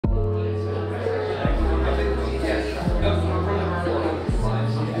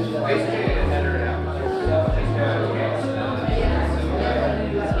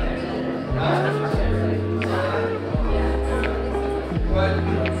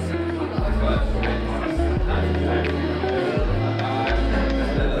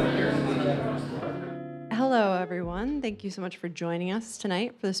Hello, everyone. Thank you so much for joining us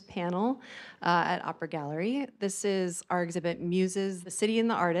tonight for this panel at Opera Gallery. This is our exhibit, Muses, the City and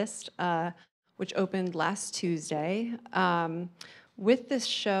the Artist, which opened last Tuesday. With this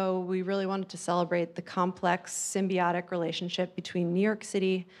show, we really wanted to celebrate the complex, symbiotic relationship between New York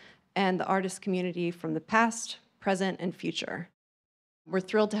City and the artist community from the past, present, and future. We're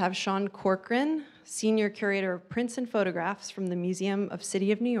thrilled to have Sean Corcoran, Senior Curator of Prints and Photographs from the Museum of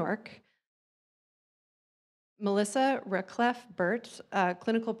City of New York, Melissa RACHLEFF BURTT,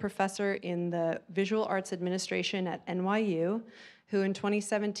 clinical professor in the Visual Arts Administration at NYU, who in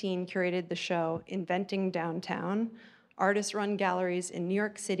 2017 curated the show Inventing Downtown, Artist-Run Galleries in New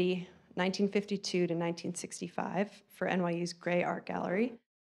York City, 1952 to 1965, for NYU's Gray Art Gallery.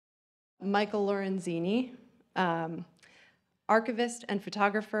 Michael Lorenzini, archivist and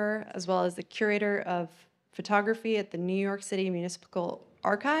photographer, as well as the curator of photography at the New York City Municipal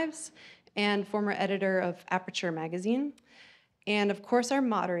Archives, and former editor of Aperture Magazine. And of course, our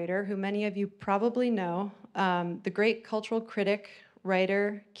moderator, who many of you probably know, the great cultural critic,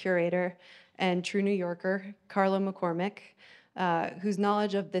 writer, curator, and true New Yorker, Carlo McCORMICK, whose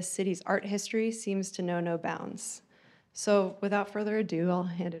knowledge of this city's art history seems to know no bounds. So without further ado, I'll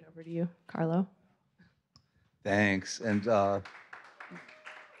hand it over to you, Carlo. Thanks, and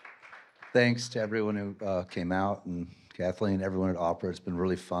thanks to everyone who came out, and Kathleen, everyone at Opera. It's been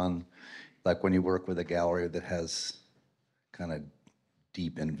really fun. Like when you work with a gallery that has kind of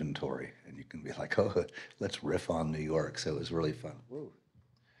deep inventory, and you can be like, oh, let's riff on New York. So it was really fun. Whoa.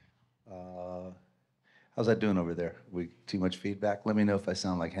 How's that doing over there? Too much feedback? Let me know if I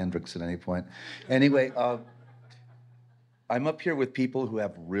sound like Hendrix at any point. Anyway, I'm up here with people who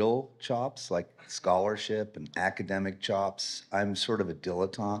have real chops, like scholarship and academic chops. I'm sort of a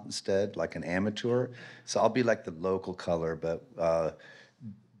dilettante instead, like an amateur. So I'll be like the local color, but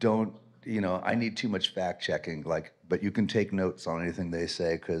don't, I need too much fact checking, but you can take notes on anything they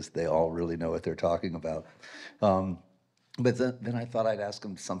say because they all really know what they're talking about. But then I thought I'd ask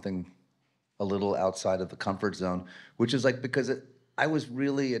them something a little outside of the comfort zone, which is like, because I was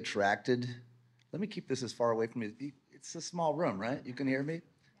really attracted. Let me keep this as far away from me. It's a small room, right? You can hear me?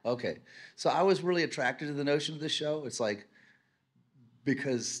 Okay. So I was really attracted to the notion of this show. It's like,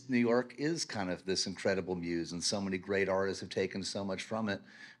 because New York is kind of this incredible muse, and so many great artists have taken so much from it.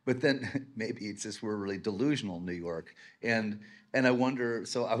 But then maybe it's just we're really delusional in New York. And I wonder,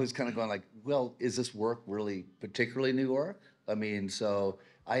 so I was kind of going like, well, is this work really particularly New York? I mean, so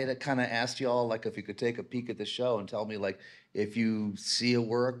I had kind of asked y'all, like, if you could take a peek at the show and tell me, like, if you see a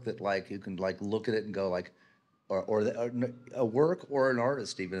work that, like, you can, like, look at it and go, like, or a work or an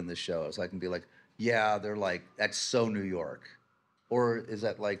artist even in the show. So I can be like, yeah, they're like, that's so New York. Or is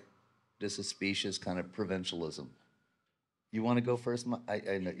that like just a specious kind of provincialism? You want to go first?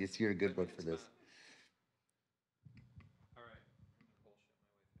 I know you're a good book for this.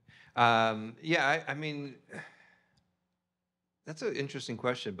 All right. Yeah, I mean, that's an interesting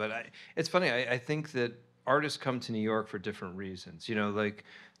question, but it's funny. I think that artists come to New York for different reasons. Like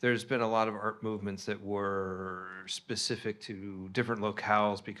there's been a lot of art movements that were specific to different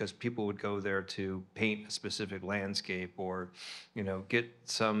locales because people would go there to paint a specific landscape or, get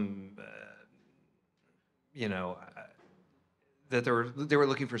some, that they were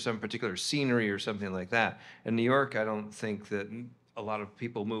looking for some particular scenery or something like that. In New York, I don't think that a lot of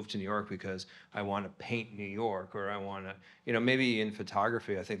people move to New York because I want to paint New York, or I want to, maybe in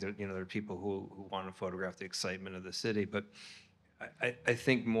photography, I think that, there are people who want to photograph the excitement of the city, but I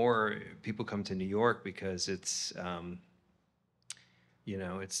think more people come to New York because it's,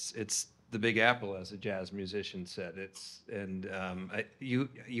 it's the Big Apple, as a jazz musician said.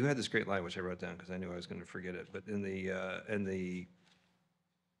 You had this great line, which I wrote down because I knew I was going to forget it, but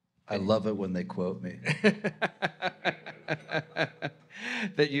I love it when they quote me.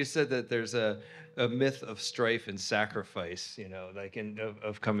 That you said that there's a myth of strife and sacrifice, like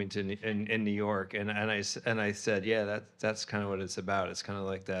of coming to in New York, and I said, yeah, that's kind of what it's about. It's kind of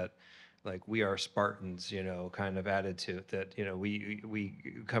like that, like we are Spartans, kind of attitude that we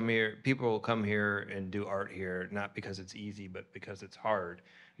come here. People will come here and do art here not because it's easy, but because it's hard.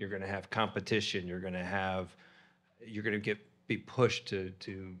 You're going to have competition. You're going to be pushed to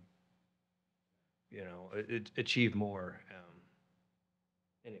achieve more.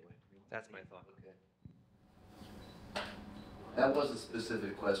 Anyway, that's my thought. Okay. That was a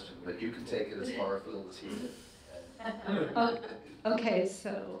specific question, but you can take it as far afield as you did. Okay,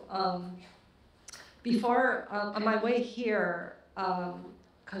 so before, on my way here,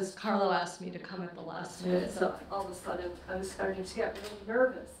 because Carlo asked me to come at the last minute, so all of a sudden I was starting to get really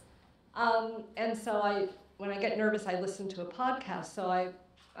nervous And so when I get nervous, I listen to a podcast. So I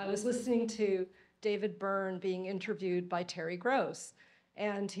was listening to David Byrne being interviewed by Terry Gross,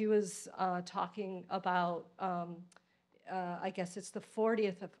 and he was talking about, I guess it's the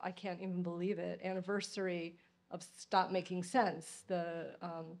 40th of, I can't even believe it, anniversary of Stop Making Sense.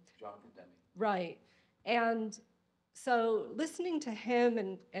 Right. And so listening to him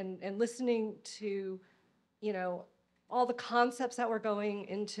and listening to, you know, all the concepts that were going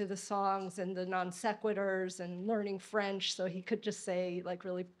into the songs and the non sequiturs and learning French so he could just say like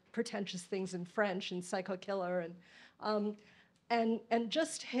really pretentious things in French and Psycho Killer and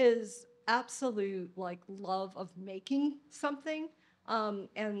just his absolute like love of making something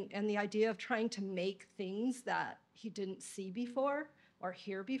and the idea of trying to make things that he didn't see before or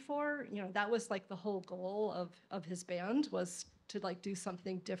hear before. You know, that was like the whole goal of his band, was to like do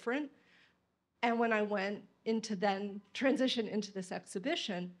something different. And when I went into then transition into this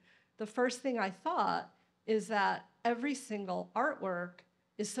exhibition, the first thing I thought is that every single artwork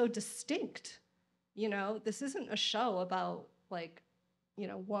is so distinct. You know, this isn't a show about like, you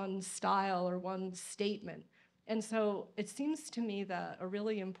know, one style or one statement. And so it seems to me that a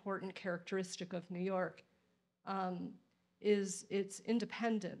really important characteristic of New York is its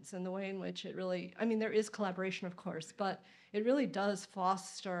independence and the way in which it really, I mean, there is collaboration, of course, but it really does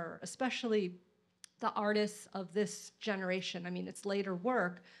foster, especially the artists of this generation. I mean, it's later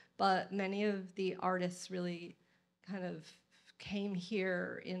work, but many of the artists really kind of came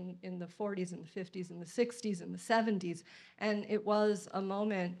here in the 40s and the 50s and the 60s and the 70s. And it was a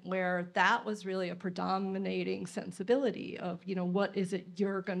moment where that was really a predominating sensibility of, you know, what is it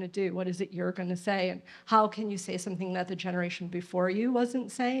you're going to do? What is it you're going to say? And how can you say something that the generation before you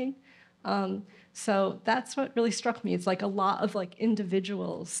wasn't saying? So that's what really struck me. It's like a lot of like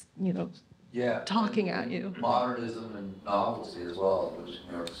individuals, you know, talking at you. Modernism and novelty as well, which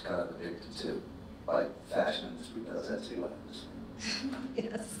New York is kind of addicted to. Like fashion industry does that too.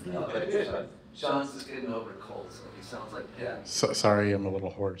 Yes. No, but Sean's just getting over a cold, so he sounds like, yeah. So, sorry, I'm a little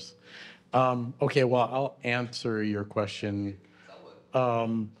hoarse. Okay, well, I'll answer your question,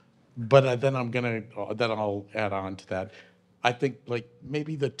 but then I'll add on to that. I think like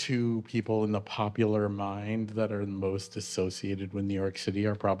maybe the two people in the popular mind that are most associated with New York City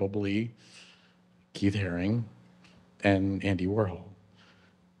are probably Keith Haring and Andy Warhol,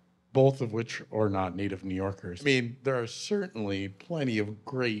 both of which are not native New Yorkers. I mean, there are certainly plenty of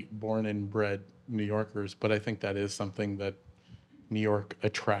great born and bred New Yorkers, but I think that is something that New York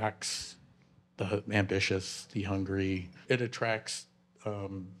attracts: the ambitious, the hungry. It attracts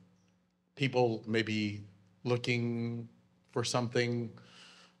people maybe looking for something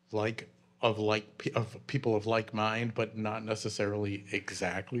of people of like mind, but not necessarily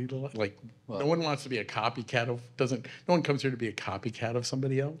exactly like. No one wants to be a copycat of no one comes here to be a copycat of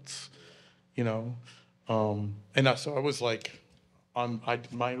somebody else, you know. So I was like,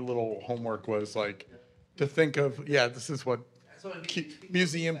 my little homework was like to think of, this is what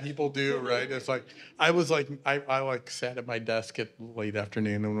museum people do, right? It's like I like sat at my desk at late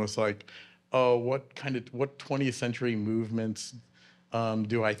afternoon and was like, oh, what 20th century movements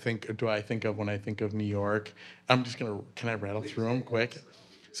do I think of when I think of New York? Can I rattle through them quick?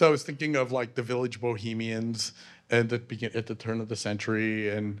 So I was thinking of like the Village Bohemians at the turn of the century,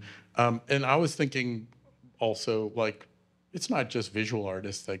 and I was thinking also like it's not just visual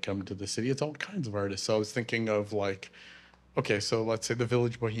artists that come to the city; it's all kinds of artists. So I was thinking of like, okay, so let's say the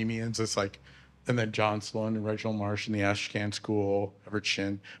Village Bohemians is like, and then John Sloan and Reginald Marsh and the Ashcan School, Everett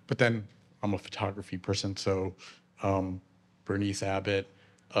Shin. But then I'm a photography person, so Bernice Abbott.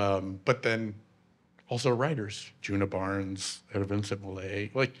 But then also writers, Juna Barnes, Etta Vincent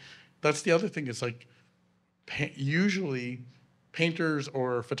Millay. Like, that's the other thing. Is like, usually painters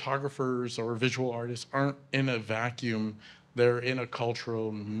or photographers or visual artists aren't in a vacuum. They're in a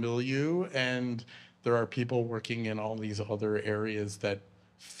cultural milieu, and there are people working in all these other areas that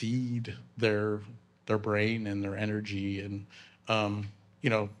feed their brain and their energy. And you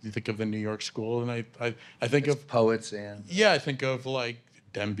know, you think of the New York School, and I think of poets and I think of like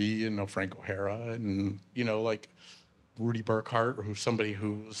Demby and Frank O'Hara, and you know, like Rudy Burkhart, who's somebody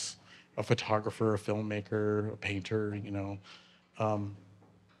who's a photographer, a filmmaker, a painter, you know.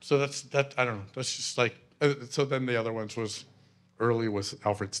 So that's that. I don't know. That's just like. So then the other ones was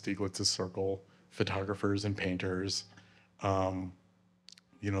Alfred Stieglitz's circle, photographers and painters.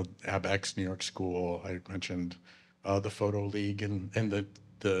 You know, ABEX, New York School. I mentioned the Photo League, and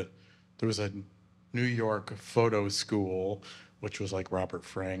there was a New York photo school, which was like Robert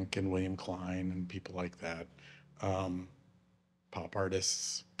Frank and William Klein and people like that. Pop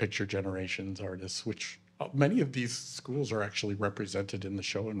artists, picture generations artists, which Many of these schools are actually represented in the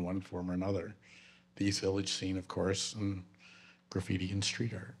show in one form or another. The East Village scene, of course, and graffiti and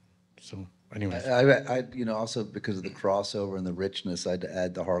street art. So anyways. Also because of the crossover and the richness, I'd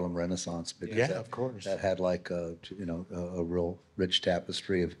add the Harlem Renaissance because Yeah, of course. that had like a real rich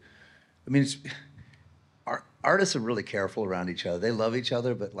tapestry of. I mean, artists are really careful around each other. They love each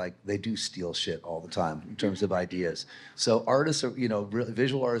other, but like they do steal shit all the time in terms of ideas. So artists are,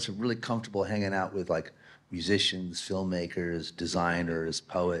 visual artists are really comfortable hanging out with like musicians, filmmakers, designers,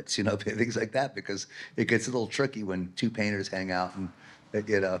 poets, things like that, because it gets a little tricky when two painters hang out and,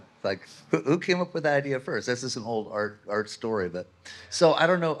 like who came up with that idea first? That's just an old art story. But so I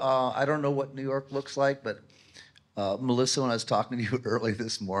don't know what New York looks like, but Melissa, when I was talking to you early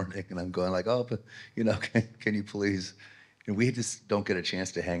this morning, and I'm going like, oh, but can you please? And we just don't get a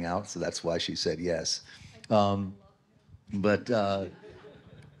chance to hang out, so that's why she said yes. But I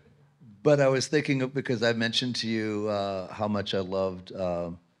was thinking of, because I mentioned to you how much I loved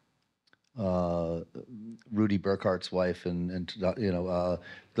Rudy Burkhart's wife and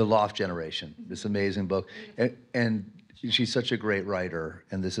The Loft Generation, this amazing book, and she's such a great writer,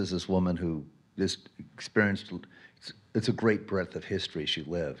 and this is this woman who just experienced. It's a great breadth of history she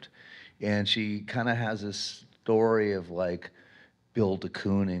lived, and she kind of has this story of like Bill de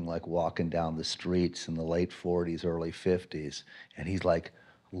Kooning, like walking down the streets in the late 40s, early 50s, and he's like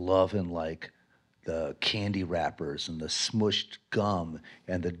loving like the candy wrappers and the smushed gum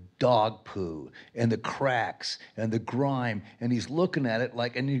and the dog poo and the cracks and the grime, and he's looking at it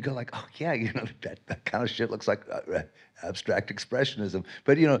like, and you go like, oh yeah, that kind of shit looks like abstract expressionism.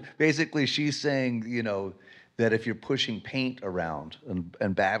 But basically she's saying, that if you're pushing paint around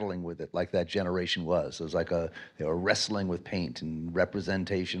and battling with it like that generation was, it was like they were wrestling with paint and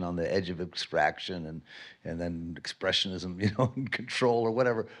representation on the edge of abstraction and then expressionism, and control or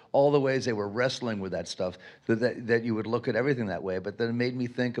whatever, all the ways they were wrestling with that stuff, that you would look at everything that way. But then it made me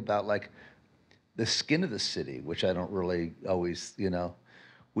think about like the skin of the city, which I don't really always,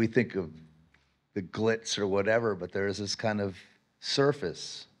 we think of the glitz or whatever, but there is this kind of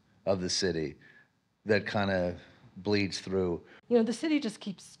surface of the city that kind of bleeds through. The city just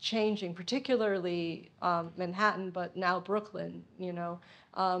keeps changing, particularly Manhattan, but now Brooklyn,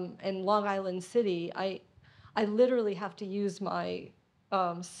 and Long Island City. I literally have to use my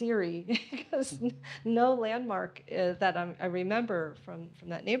Siri because no landmark that I remember from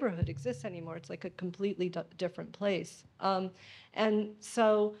that neighborhood exists anymore. It's like a completely different place. And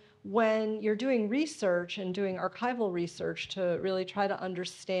so when you're doing research and doing archival research to really try to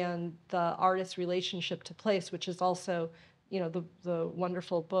understand the artist's relationship to place, which is also, the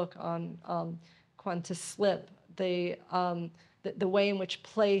wonderful book on Qantas Slip, the way in which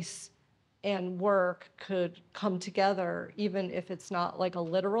place and work could come together, even if it's not like a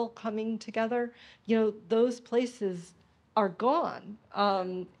literal coming together, those places are gone.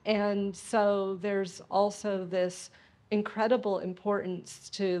 And so there's also this incredible importance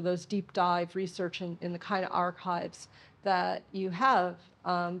to those deep dive research in the kind of archives that you have,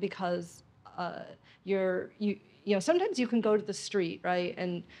 because sometimes you can go to the street, right,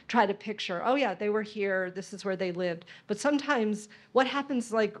 and try to picture, oh yeah, they were here, this is where they lived. But sometimes what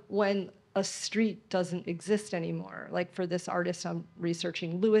happens like when a street doesn't exist anymore? Like for this artist I'm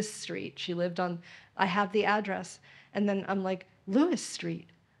researching, Lewis Street, she lived on, I have the address, and then I'm like, Lewis Street.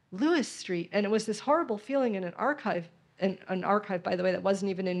 And it was this horrible feeling in an archive, by the way, that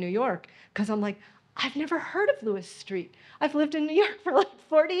wasn't even in New York, because I'm like, I've never heard of Lewis Street. I've lived in New York for like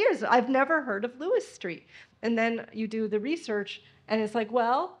 40 years. I've never heard of Lewis Street. And then you do the research, and it's like,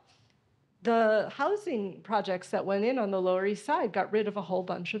 well, the housing projects that went in on the Lower East Side got rid of a whole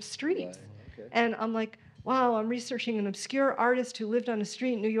bunch of streets. Right, okay. And I'm like, wow, I'm researching an obscure artist who lived on a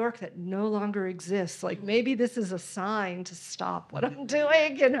street in New York that no longer exists. Like, maybe this is a sign to stop what I'm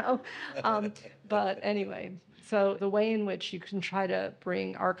doing, But anyway, so the way in which you can try to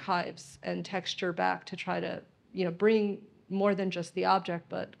bring archives and texture back to try to, bring more than just the object,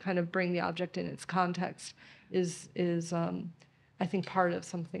 but kind of bring the object in its context is I think, part of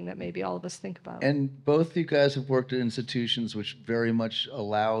something that maybe all of us think about. And both you guys have worked at institutions which very much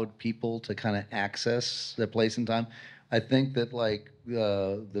allowed people to kind of access their place in time. I think that like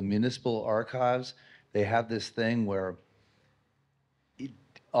the municipal archives, they have this thing where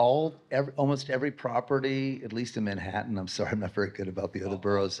almost every property, at least in Manhattan, I'm sorry, I'm not very good about the other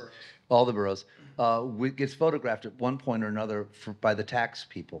boroughs, all the boroughs, gets photographed at one point or another by the tax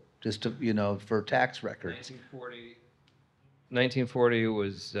people, just to, for tax records. 1940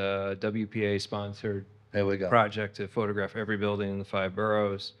 was a WPA-sponsored project to photograph every building in the 5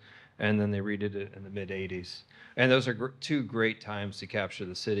 boroughs, and then they redid it in the mid-'80s. And those are two great times to capture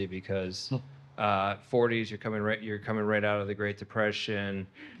the city because 40s, you're coming right out of the Great Depression,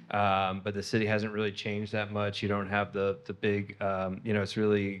 but the city hasn't really changed that much. You don't have the big, it's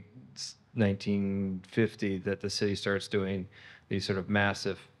really 1950 that the city starts doing these sort of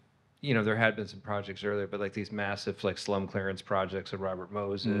massive, there had been some projects earlier, but like these massive like slum clearance projects with Robert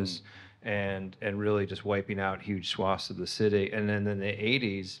Moses, and really just wiping out huge swaths of the city. And then in the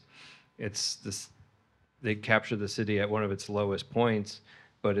 80s, they captured the city at one of its lowest points,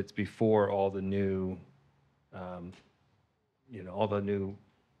 but it's before all the new, all the new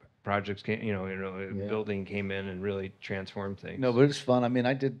projects came, building came in and really transformed things. No, but it's fun. I mean,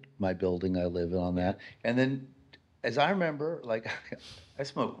 I did my building. I live on that. And then, as I remember, like, I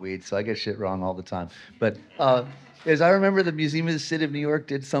smoke weed, so I get shit wrong all the time. But as I remember, the Museum of the City of New York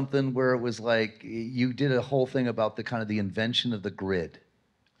did something where it was like, you did a whole thing about the kind of the invention of the grid.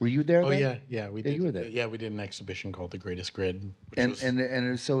 Were you there then? Yeah, we Yeah, did. you were there. Yeah, we did an exhibition called The Greatest Grid. Which And, was,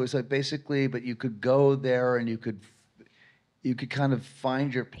 and so it's like basically, but you could go there and you could kind of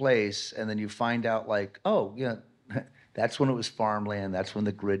find your place, and then you find out like, oh, yeah, that's when it was farmland. That's when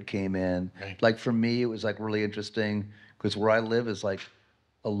the grid came in. Right. Like for me, it was like really interesting because where I live is like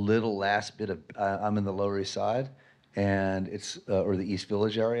a little last bit of, I'm in the Lower East Side, and it's, or the East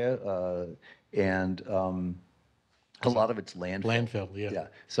Village area, and a lot of it's landfill. landfill, yeah. Yeah.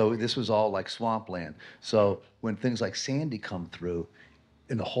 So this was all like swampland. So when things like Sandy come through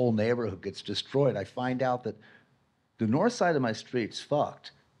and the whole neighborhood gets destroyed, I find out that the north side of my street's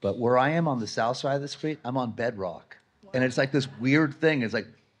fucked, but where I am on the south side of the street, I'm on bedrock. And it's like this weird thing. It's like,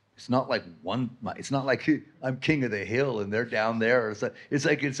 it's not like it's not like I'm king of the hill and they're down there. It's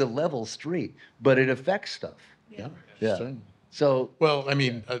like it's a level street, but it affects stuff. Yeah. Yeah. certainly. So, Well, I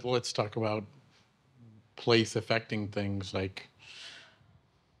mean, let's talk about place affecting things like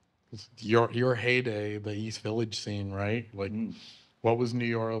your heyday, the East Village scene, right? Like, what was New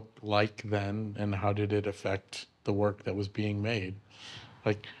York like then, and how did it affect the work that was being made?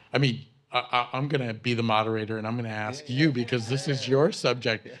 Like, I mean, I'm going to be the moderator, and I'm going to ask you because this is your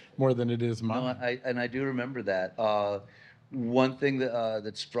subject more than it is no, mine. I do remember that. One thing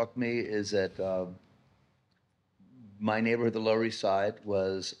that struck me is that my neighborhood, the Lower East Side,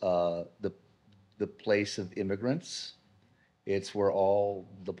 was the place of immigrants. It's where all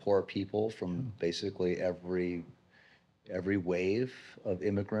the poor people from basically every wave of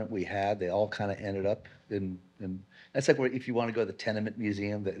immigrant we had, they all kind of ended up in that's like where, if you want to go to the tenement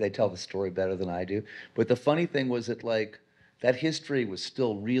museum, they tell the story better than I do. But the funny thing was that like that history was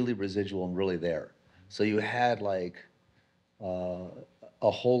still really residual and really there. So you had like a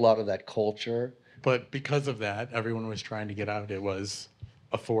whole lot of that culture. But because of that, everyone was trying to get out. It was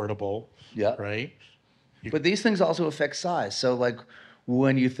affordable, Yeah. right? But these things also affect size. So like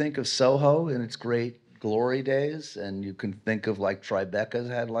when you think of Soho in its great glory days, and you can think of like Tribeca's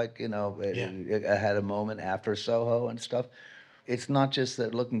had like, it had a moment after Soho and stuff. It's not just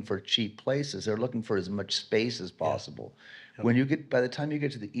that looking for cheap places, they're looking for as much space as possible. When you get, by the time you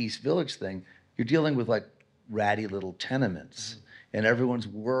get to the East Village thing, you're dealing with like ratty little tenements, and everyone's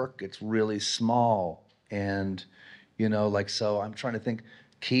work gets really small. And, like, so I'm trying to think,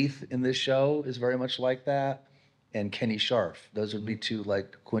 Keith in this show is very much like that, and Kenny Scharf. Those would be two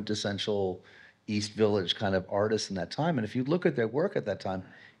like quintessential East Village kind of artists in that time. And if you look at their work at that time,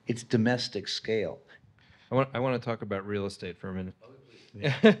 it's domestic scale. I want to talk about real estate for a minute.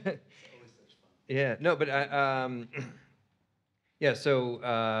 Yeah, no, but yeah.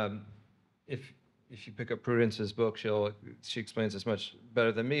 So if you pick up Prudence's book, she explains this much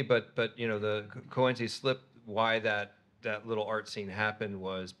better than me. But the Coenty slip, why that little art scene happened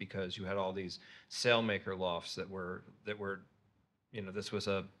was because you had all these sailmaker lofts that were this was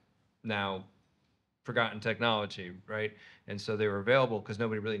a now forgotten technology, right? And so they were available because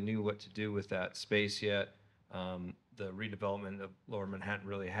nobody really knew what to do with that space yet. The redevelopment of Lower Manhattan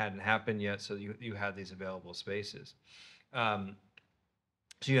really hadn't happened yet, so you had these available spaces. So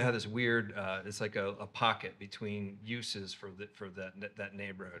you had this weird, it's like a pocket between uses for that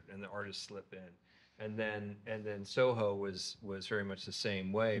neighborhood, and the artists slip in. And then Soho was very much the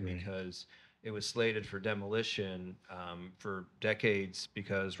same way, because it was slated for demolition for decades,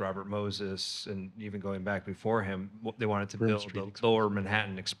 because Robert Moses, and even going back before him, they wanted to build the Lower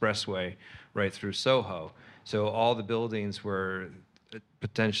Manhattan Expressway right through Soho. So all the buildings were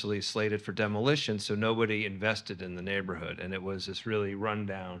potentially slated for demolition, so nobody invested in the neighborhood, and it was this really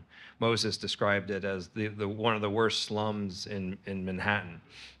rundown. Moses described it as the one of the worst slums in Manhattan.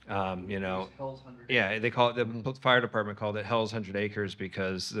 Yeah, they call it, the fire department called it Hell's 100 Acres,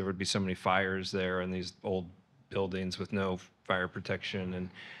 because there would be so many fires there and these old buildings with no fire protection,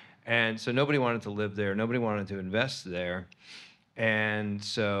 and so nobody wanted to live there, nobody wanted to invest there. And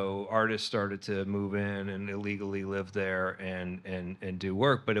so artists started to move in and illegally live there and do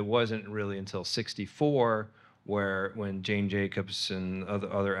work. But it wasn't really until '64 when Jane Jacobs and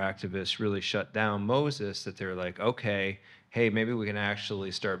other activists really shut down Moses that they're like, okay, hey, maybe we can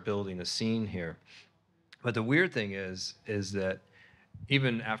actually start building a scene here. But the weird thing is that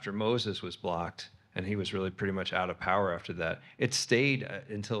even after Moses was blocked, and he was really pretty much out of power after that, it stayed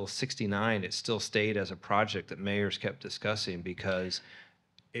until '69. It still stayed as a project that mayors kept discussing because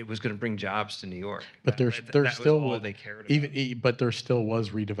it was going to bring jobs to New York. But there That still was all was they cared about. but there still was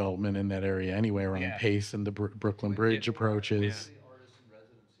redevelopment in that area anyway, around Yeah. Pace and the Brooklyn Bridge approaches.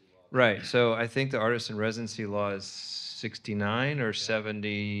 Right. So I think the artist in residency law is '69 or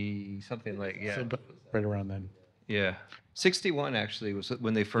 '70, something like, yeah. So, but right around then. Yeah, '61 actually was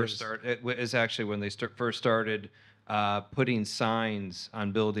when they first started. It is actually when they first started putting signs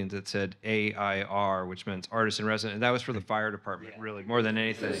on buildings that said AIR, which meant artist in residence, and that was for the fire department, really, more than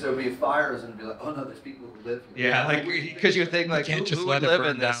anything. So there'd be fires and it'd be like, oh no, there's people who live here. Yeah, like because you think like, can't just who let would it live burn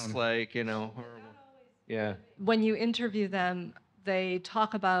in this, down. like, you know, horrible. Yeah. When you interview them, they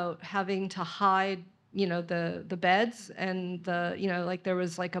talk about having to hide, the beds and like there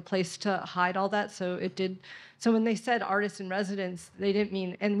was like a place to hide all that. So when they said artists in residence, they didn't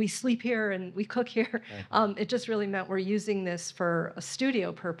mean, and we sleep here and we cook here. It just really meant we're using this for a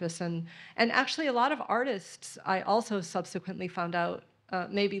studio purpose. And actually a lot of artists, I also subsequently found out,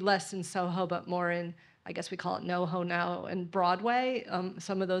 maybe less in Soho, but more in, I guess we call it NoHo now, and Broadway,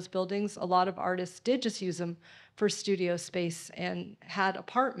 some of those buildings, a lot of artists did just use them for studio space and had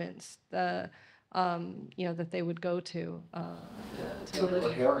apartments that they would go to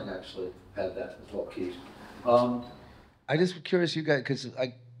live. Herring actually had that as well, Keith. I just curious, you guys, because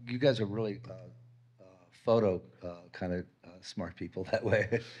you guys are really photo kind of smart people that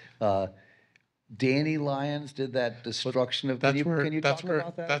way. Danny Lyons did that destruction of. Can you talk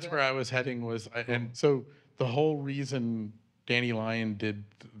about that? That's where I was heading and so the whole reason Danny Lyon did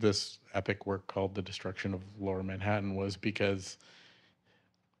this epic work called The Destruction of Lower Manhattan was because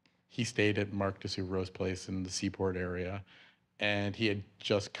he stayed at Mark DeSuvero's place in the Seaport area, and he had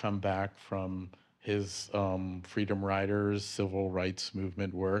just come back from his Freedom Riders civil rights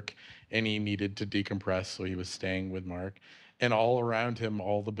movement work, and he needed to decompress, so he was staying with Mark. And all around him,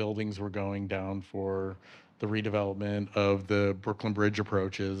 all the buildings were going down for the redevelopment of the Brooklyn Bridge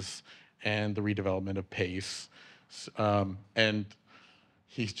approaches and the redevelopment of Pace. And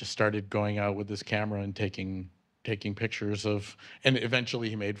he just started going out with his camera and taking pictures of, and eventually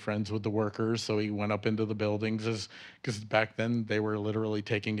he made friends with the workers. So he went up into the buildings because back then they were literally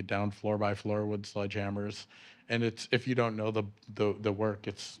taking it down floor by floor with sledgehammers. And if you don't know the work,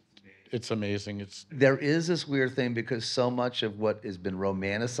 it's amazing. There is this weird thing because so much of what has been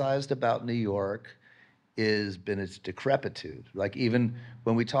romanticized about New York is been its decrepitude. Like even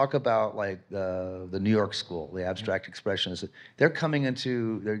when we talk about like the New York School, the abstract expressionists, they're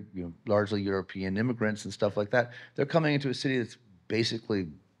largely European immigrants and stuff like that. They're coming into a city that's basically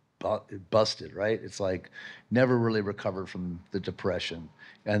busted, right? It's like never really recovered from the Depression.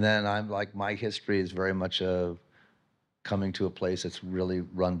 And then I'm like, my history is very much coming to a place that's really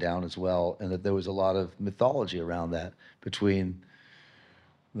run down as well, and that there was a lot of mythology around that between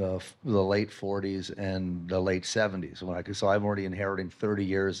the late 40s and the late 70s. So I'm already inheriting 30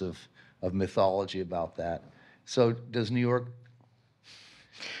 years of mythology about that. So does New York,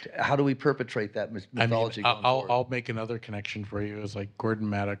 how do we perpetrate that mythology? I'll make another connection for you. It's like Gordon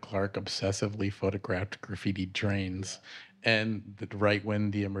Matta Clark obsessively photographed graffiti drains. And right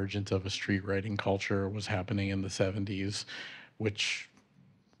when the emergence of a street writing culture was happening in the 70s, which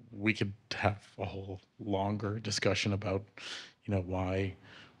we could have a whole longer discussion about, why,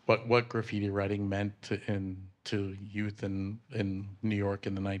 what graffiti writing meant to youth in New York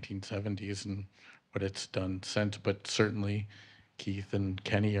in the 1970s and what it's done since. But certainly Keith and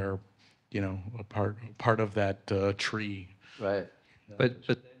Kenny are, a part of that tree. Right. But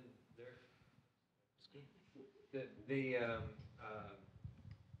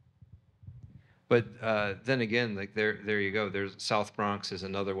then again, like there you go. There's South Bronx is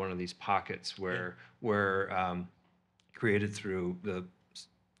another one of these pockets where created through the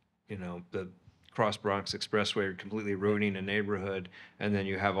Cross Bronx Expressway completely ruining a neighborhood, and then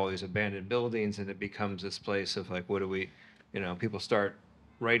you have all these abandoned buildings, and it becomes this place of like, what do we, people start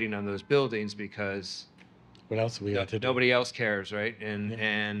writing on those buildings because what else do we got to do? Nobody else cares, right?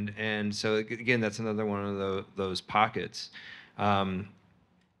 And so again, that's another one of those pockets. But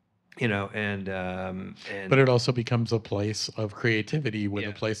it also becomes a place of creativity with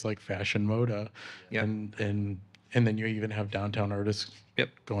a place like Fashion Moda, and And then you even have downtown artists Yep.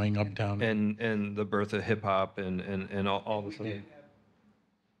 going uptown. And the birth of hip hop and all the stuff.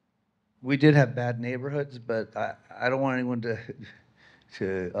 We did have bad neighborhoods, but I don't want anyone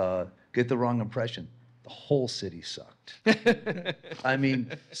to get the wrong impression. The whole city sucked. I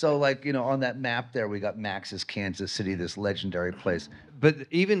mean, so like, you know, on that map there, we got Max's Kansas City, this legendary place. But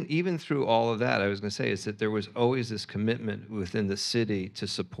even through all of that, I was going to say is that there was always this commitment within the city to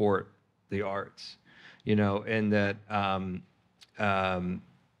support the arts, you know, and that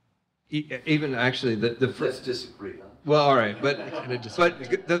even actually the first. Disagree, huh? Well, all right, but Let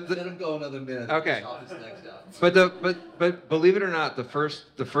him go another minute. Okay. But believe it or not, the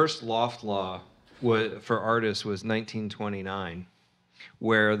first loft law for artists was 1929,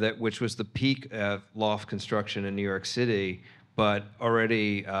 which was the peak of loft construction in New York City. But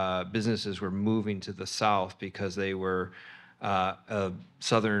already businesses were moving to the South because they were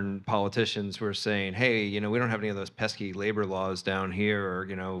Southern politicians were saying, hey, you know, we don't have any of those pesky labor laws down here, or,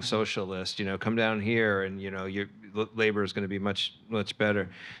 you know, socialist, you know, come down here and, you know, your labor is going to be much better.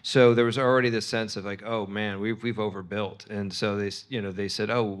 So there was already this sense of like, oh man, we've overbuilt. And so they said,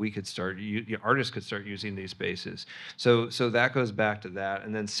 oh, we could start, artists could start using these spaces. So that goes back to that.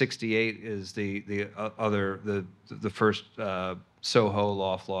 And then 68 is the first Soho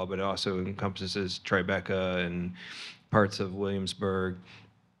loft law, but it also encompasses Tribeca and parts of Williamsburg,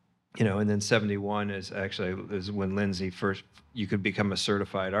 you know, and then 71 is when Lindsay first, you could become a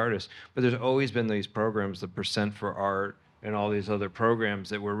certified artist. But there's always been these programs, the Percent for Art and all these other programs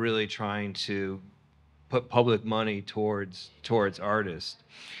that were really trying to put public money towards artists.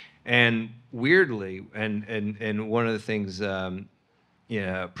 And weirdly, and one of the things,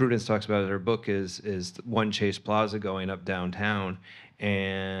 Prudence talks about in her book is One Chase Plaza going up downtown,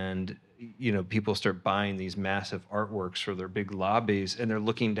 and you know, people start buying these massive artworks for their big lobbies, and they're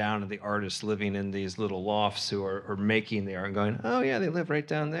looking down at the artists living in these little lofts who are making the art and going, oh yeah, they live right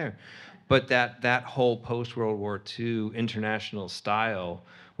down there. But that whole post-World War II international style,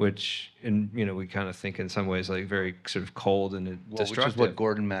 which, we kind of think in some ways like very sort of cold and destructive. Which is what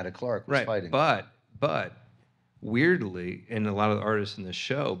Gordon Maddox Clark was fighting. But weirdly, and a lot of the artists in the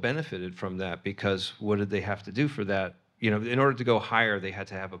show benefited from that, because what did they have to do for that? You know, in order to go higher, they had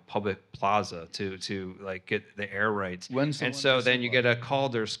to have a public plaza to like get the air rights. And so then you get a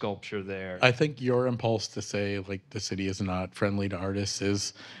Calder sculpture there. I think your impulse to say like the city is not friendly to artists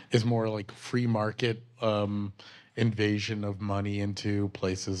is more like free market invasion of money into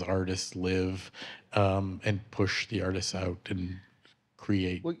places artists live, and push the artists out and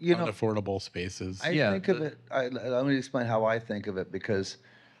create unaffordable spaces. I think of it. Let me explain how I think of it, because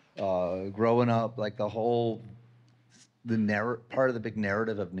growing up, like part of the big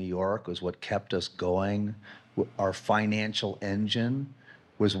narrative of New York was what kept us going. Our financial engine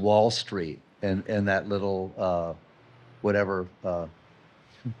was Wall Street and that little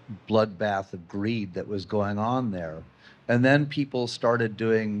bloodbath of greed that was going on there. And then people started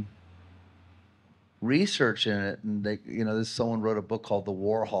doing research in it, and someone wrote a book called The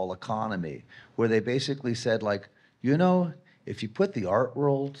Warhol Economy, where they basically said, like, if you put the art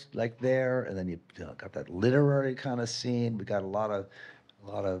world like there, and then you got that literary kind of scene, we got a lot of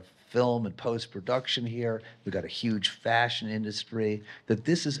film and post-production here, we got a huge fashion industry, that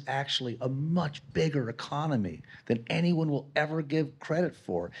this is actually a much bigger economy than anyone will ever give credit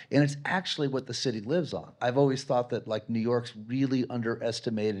for. And it's actually what the city lives on. I've always thought that like New York's really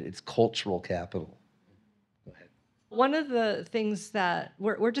underestimated its cultural capital. One of the things that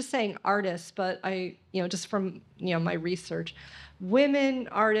we're just saying artists, but just from my research, women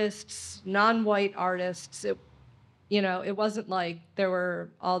artists, non-white artists, it wasn't like there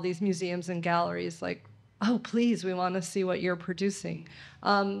were all these museums and galleries like, oh, please, we want to see what you're producing.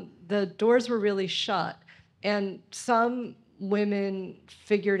 The doors were really shut, and some women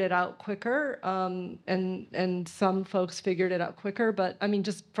figured it out quicker, and some folks figured it out quicker. But I mean,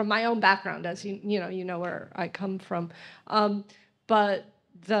 just from my own background, as you know where I come from, but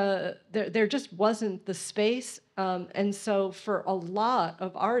there just wasn't the space, and so for a lot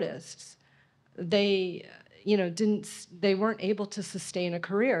of artists, they weren't able to sustain a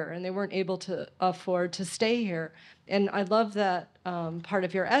career, and they weren't able to afford to stay here. And I love that part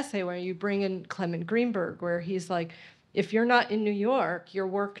of your essay where you bring in Clement Greenberg, where he's like, if you're not in New York, your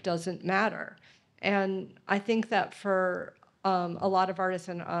work doesn't matter. And I think that for a lot of artists,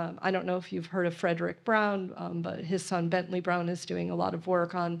 and I don't know if you've heard of Frederick Brown, but his son Bentley Brown is doing a lot of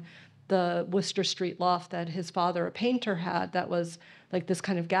work on the Worcester Street loft that his father, a painter, had, that was like this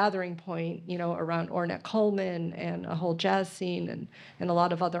kind of gathering point, around Ornette Coleman and a whole jazz scene and a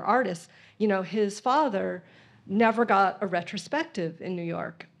lot of other artists. His father never got a retrospective in New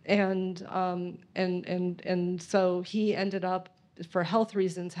York. And so he ended up, for health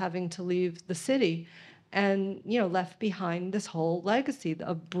reasons, having to leave the city, and left behind this whole legacy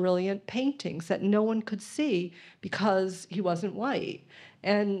of brilliant paintings that no one could see because he wasn't white.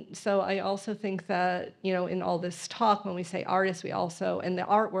 And so I also think that, in all this talk, when we say artists, we also, in the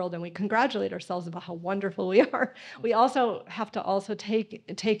art world, and we congratulate ourselves about how wonderful we are, we also have to also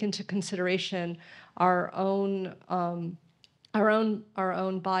take into consideration our own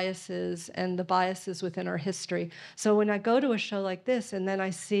biases and the biases within our history. So when I go to a show like this, and then I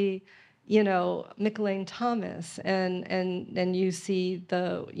see, Michelangelo Thomas, and you see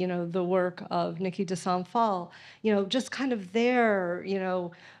the work of Nikki de Saint-Phal, just kind of there,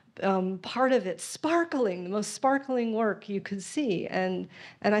 part of it sparkling, the most sparkling work you could see, and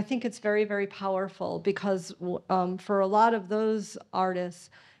I think it's very, very powerful, because for a lot of those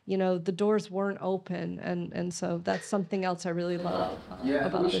artists, the doors weren't open, and so that's something else I really love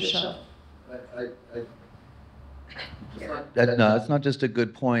about the show. No, it's not just a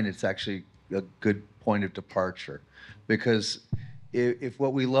good point, it's actually a good point of departure. Because if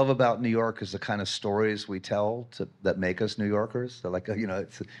what we love about New York is the kind of stories we tell that make us New Yorkers, so like,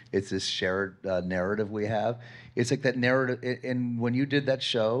 it's this shared narrative we have. It's like that narrative, and when you did that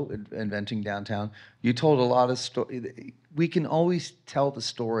show, Inventing Downtown, you told a lot of stories. We can always tell the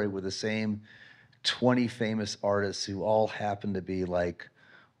story with the same 20 famous artists who all happen to be like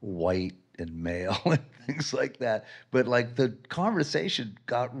white and male and things like that. But like the conversation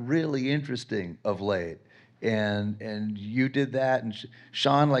got really interesting of late. And you did that, and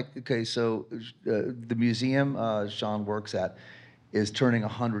Sean, like, okay, so the museum Sean works at is turning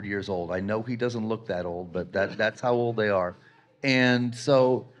 100 years old. I know he doesn't look that old, but that's how old they are. And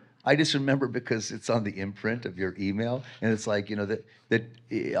so I just remember, because it's on the imprint of your email, and it's like, that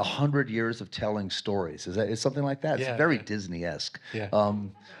 100 years of telling stories. Is something like that? Yeah, It's very yeah. Disney-esque. Yeah.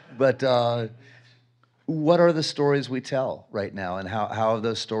 But what are the stories we tell right now, and how have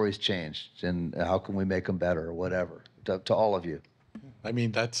those stories changed, and how can we make them better, or whatever, to all of you? I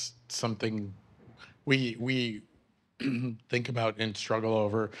mean, that's something we think about and struggle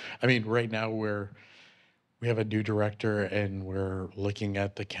over. I mean, right now we have a new director, and we're looking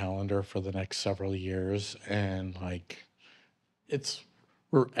at the calendar for the next several years, and like, it's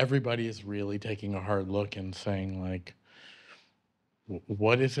where everybody is really taking a hard look and saying, like,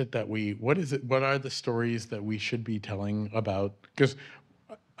 what is it that what are the stories that we should be telling about? Because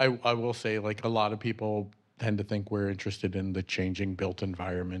I will say, like, a lot of people tend to think we're interested in the changing built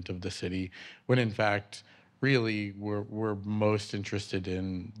environment of the city, when in fact, really, we're most interested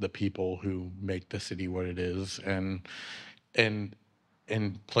in the people who make the city what it is, and and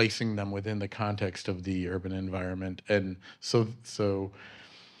placing them within the context of the urban environment. And so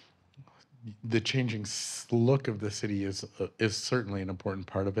the changing look of the city is certainly an important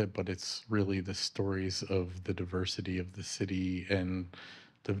part of it, but it's really the stories of the diversity of the city and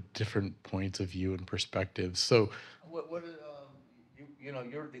the different points of view and perspectives. So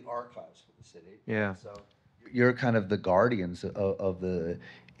You're the archives for the city. Yeah. So you're kind of the guardians of the,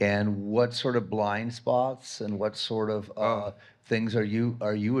 and what sort of blind spots and what sort of things are you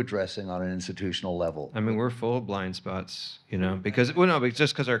addressing on an institutional level? I mean, we're full of blind spots, because, well, no, but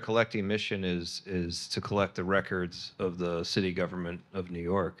just because our collecting mission is to collect the records of the city government of New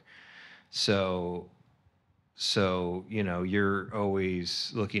York. So you're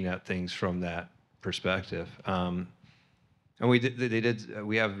always looking at things from that perspective. And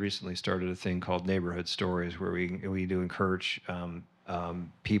we have recently started a thing called Neighborhood Stories, where we do encourage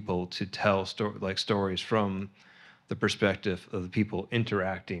people to tell stories from the perspective of the people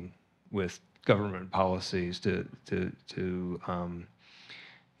interacting with government policies to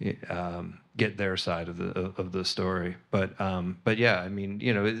get their side of the story. But yeah, I mean,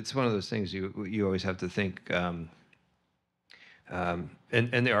 it's one of those things you always have to think. In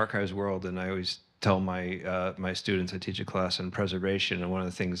the archives world, and I always tell my students, I teach a class on preservation, and one of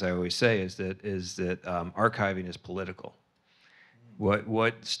the things I always say is that archiving is political.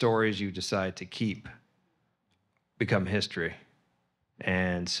 What stories you decide to keep become history.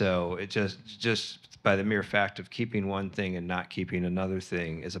 And so it just by the mere fact of keeping one thing and not keeping another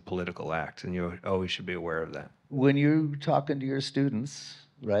thing is a political act, and you always should be aware of that. When you're talking to your students,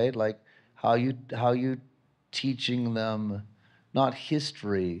 right, like how you teaching them not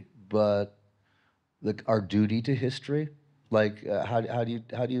history, but our duty to history, like how do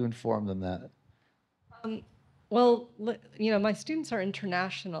you inform them that? Well, my students are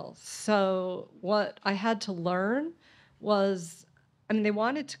international, so what I had to learn was, I mean, they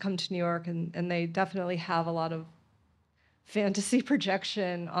wanted to come to New York, and they definitely have a lot of fantasy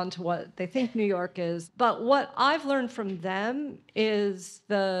projection onto what they think New York is. But what I've learned from them is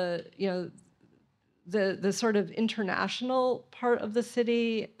the sort of international part of the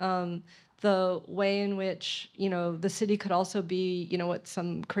city, the way in which, the city could also be, what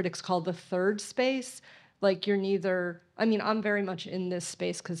some critics call the third space. Like you're neither, I mean, I'm very much in this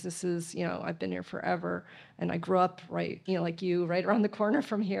space because this is, I've been here forever and I grew up right, like you, right around the corner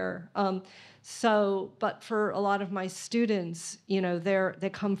from here. But for a lot of my students, they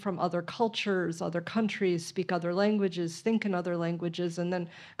come from other cultures, other countries, speak other languages, think in other languages, and then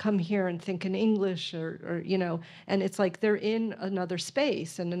come here and think in English or and it's like they're in another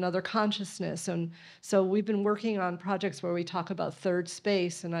space and another consciousness. And so we've been working on projects where we talk about third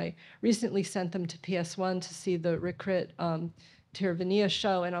space, and I recently sent them to PS1 to see the Rikrit Tirvania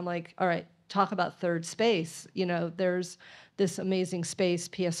show, and I'm like, all right, talk about third space. There's this amazing space,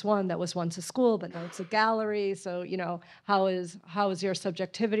 PS1, that was once a school, but now it's a gallery. So, how is your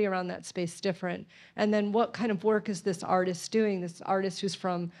subjectivity around that space different? And then what kind of work is this artist doing? This artist who's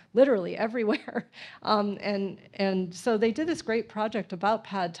from literally everywhere. And so they did this great project about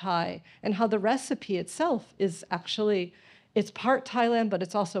pad thai and how the recipe itself is actually, it's part Thailand, but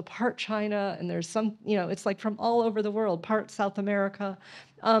it's also part China. And there's some, it's like from all over the world, part South America.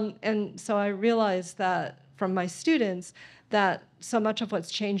 And so I realized that from my students that so much of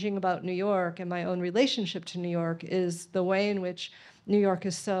what's changing about New York and my own relationship to New York is the way in which New York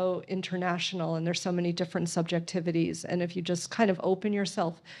is so international and there's so many different subjectivities. And if you just kind of open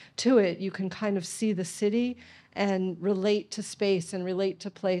yourself to it, you can kind of see the city and relate to space and relate to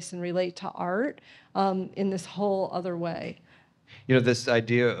place and relate to art in this whole other way. This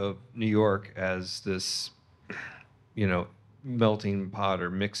idea of New York as this, melting pot or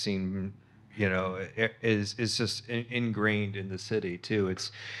mixing, is just ingrained in the city too.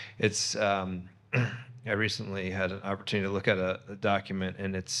 It's I recently had an opportunity to look at a document,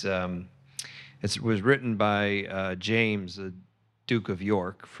 and it was written by James, the Duke of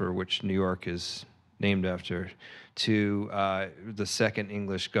York, for which New York is named after, to the second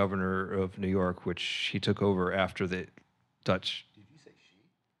English governor of New York, which he took over after the Dutch. Did you say she?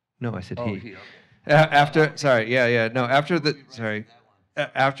 No, I said Oh, he. he. Okay. After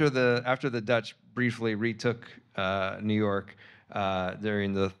the Dutch briefly retook New York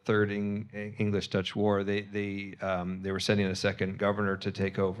during the Third English-Dutch War, they were sending a second governor to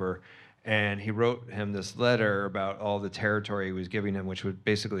take over, and he wrote him this letter about all the territory he was giving him, which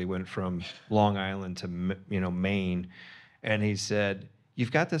basically went from Long Island to Maine, and he said,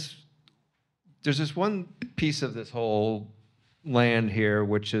 "You've got this. There's this one piece of this whole land here,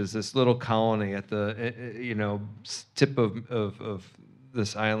 which is this little colony at the tip of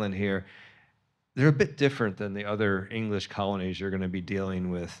this island here. They're a bit different than the other English colonies you're going to be dealing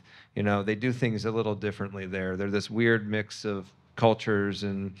with. They do things a little differently there. They're this weird mix of cultures,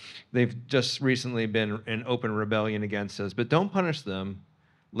 and they've just recently been in open rebellion against us. But don't punish them.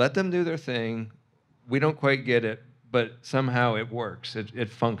 Let them do their thing. We don't quite get it, but somehow it works. It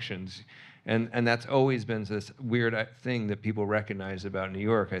functions." And that's always been this weird thing that people recognize about New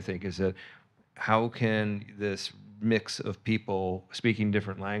York, I think, is that how can this mix of people speaking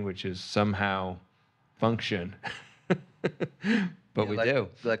different languages somehow function? But we do.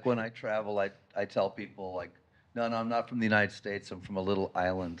 Like when I travel, I tell people, like, no, I'm not from the United States. I'm from a little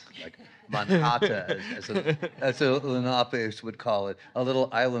island, like Manhattan, as a Lenape would call it, a little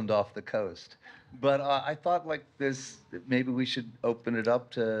island off the coast. But I thought, like, maybe we should open it up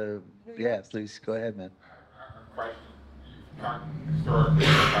to, please, go ahead, man. A question. You've talked historically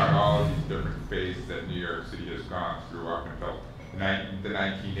about all of these different phases that New York City has gone through up until the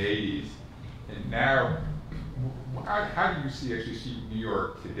 1980s. And now, how do you actually see New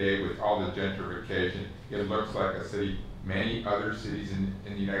York today with all the gentrification? It looks like a city many other cities in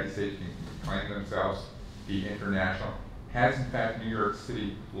the United States can claim themselves to be international. Has, in fact, New York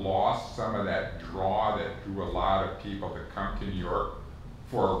City lost some of that draw that drew a lot of people to come to New York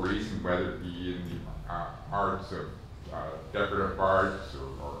for a reason, whether it be in the arts of decorative arts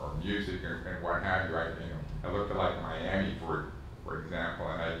or music and what have you? I looked at like Miami, for example,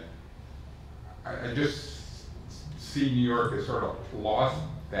 and I just see New York has sort of lost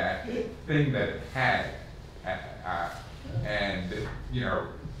that thing that it had, and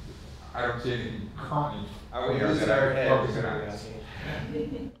I don't see anything currently. Focusing on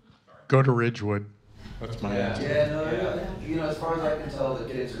it. Go to Ridgewood. That's my answer. As far as I can tell, the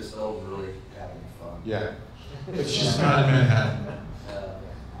kids are still really having fun. Yeah. It's just not Manhattan.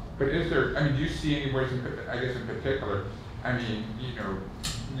 But is there, do you see any ways, in particular,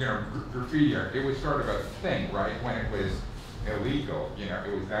 graffiti art, it was sort of a thing, right, when it was illegal,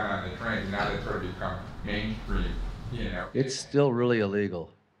 it was done on the trains, now it's sort of become mainstream You know, It's still really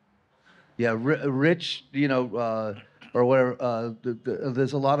illegal. Yeah, rich, or whatever.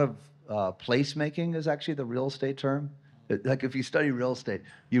 There's a lot of placemaking is actually the real estate term. Like if you study real estate,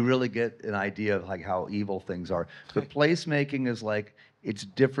 you really get an idea of like how evil things are. But placemaking is like it's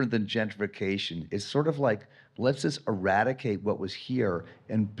different than gentrification. It's sort of like let's just eradicate what was here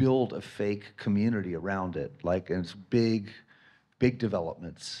and build a fake community around it. Like and it's big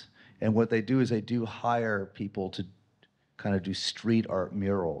developments. And what they do is they do hire people to kind of do street art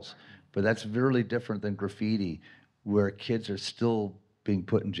murals. But that's really different than graffiti, where kids are still being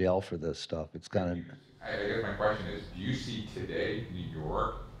put in jail for this stuff. It's kind of. I guess my question is, do you see today New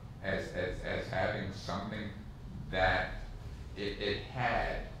York as having something that it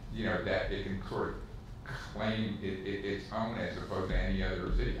had, you know, that it can sort of claim its own as opposed to any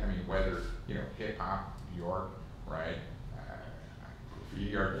other city? I mean, whether, you know, hip hop, New York, right?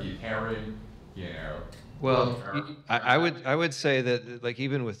 Graffiti art, Keith Haring, you know. Well, I would say that like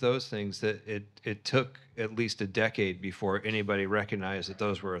even with those things that it took at least a decade before anybody recognized that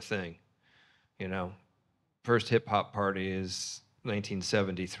those were a thing. You know, first hip hop party is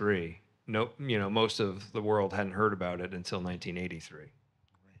 1973. No, you know, most of the world hadn't heard about it until 1983.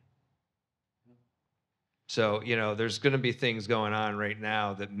 So, you know, there's going to be things going on right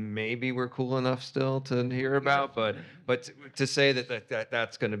now that maybe we're cool enough still to hear about, but to say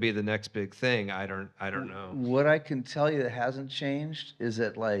that's going to be the next big thing, I don't know. What I can tell you that hasn't changed is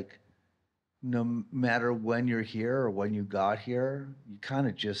that like no matter when you're here or when you got here, you kind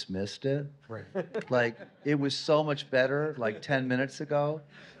of just missed it. Right. Like it was so much better like 10 minutes ago.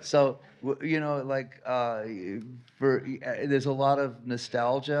 So you know, like there's a lot of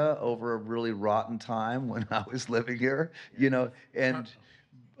nostalgia over a really rotten time when I was living here. You know, and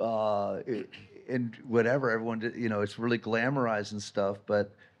whatever everyone did, you know, it's really glamorized and stuff.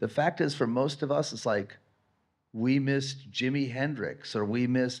 But the fact is, for most of us, it's like we missed Jimi Hendrix, or we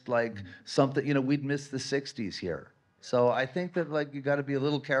missed like something, you know, we'd missed the 60s here. So I think that like you got to be a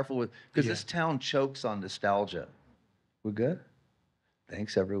little careful with, because this town chokes on nostalgia. We're good?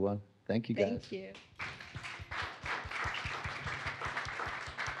 Thanks, everyone. Thank you, guys. Thank you.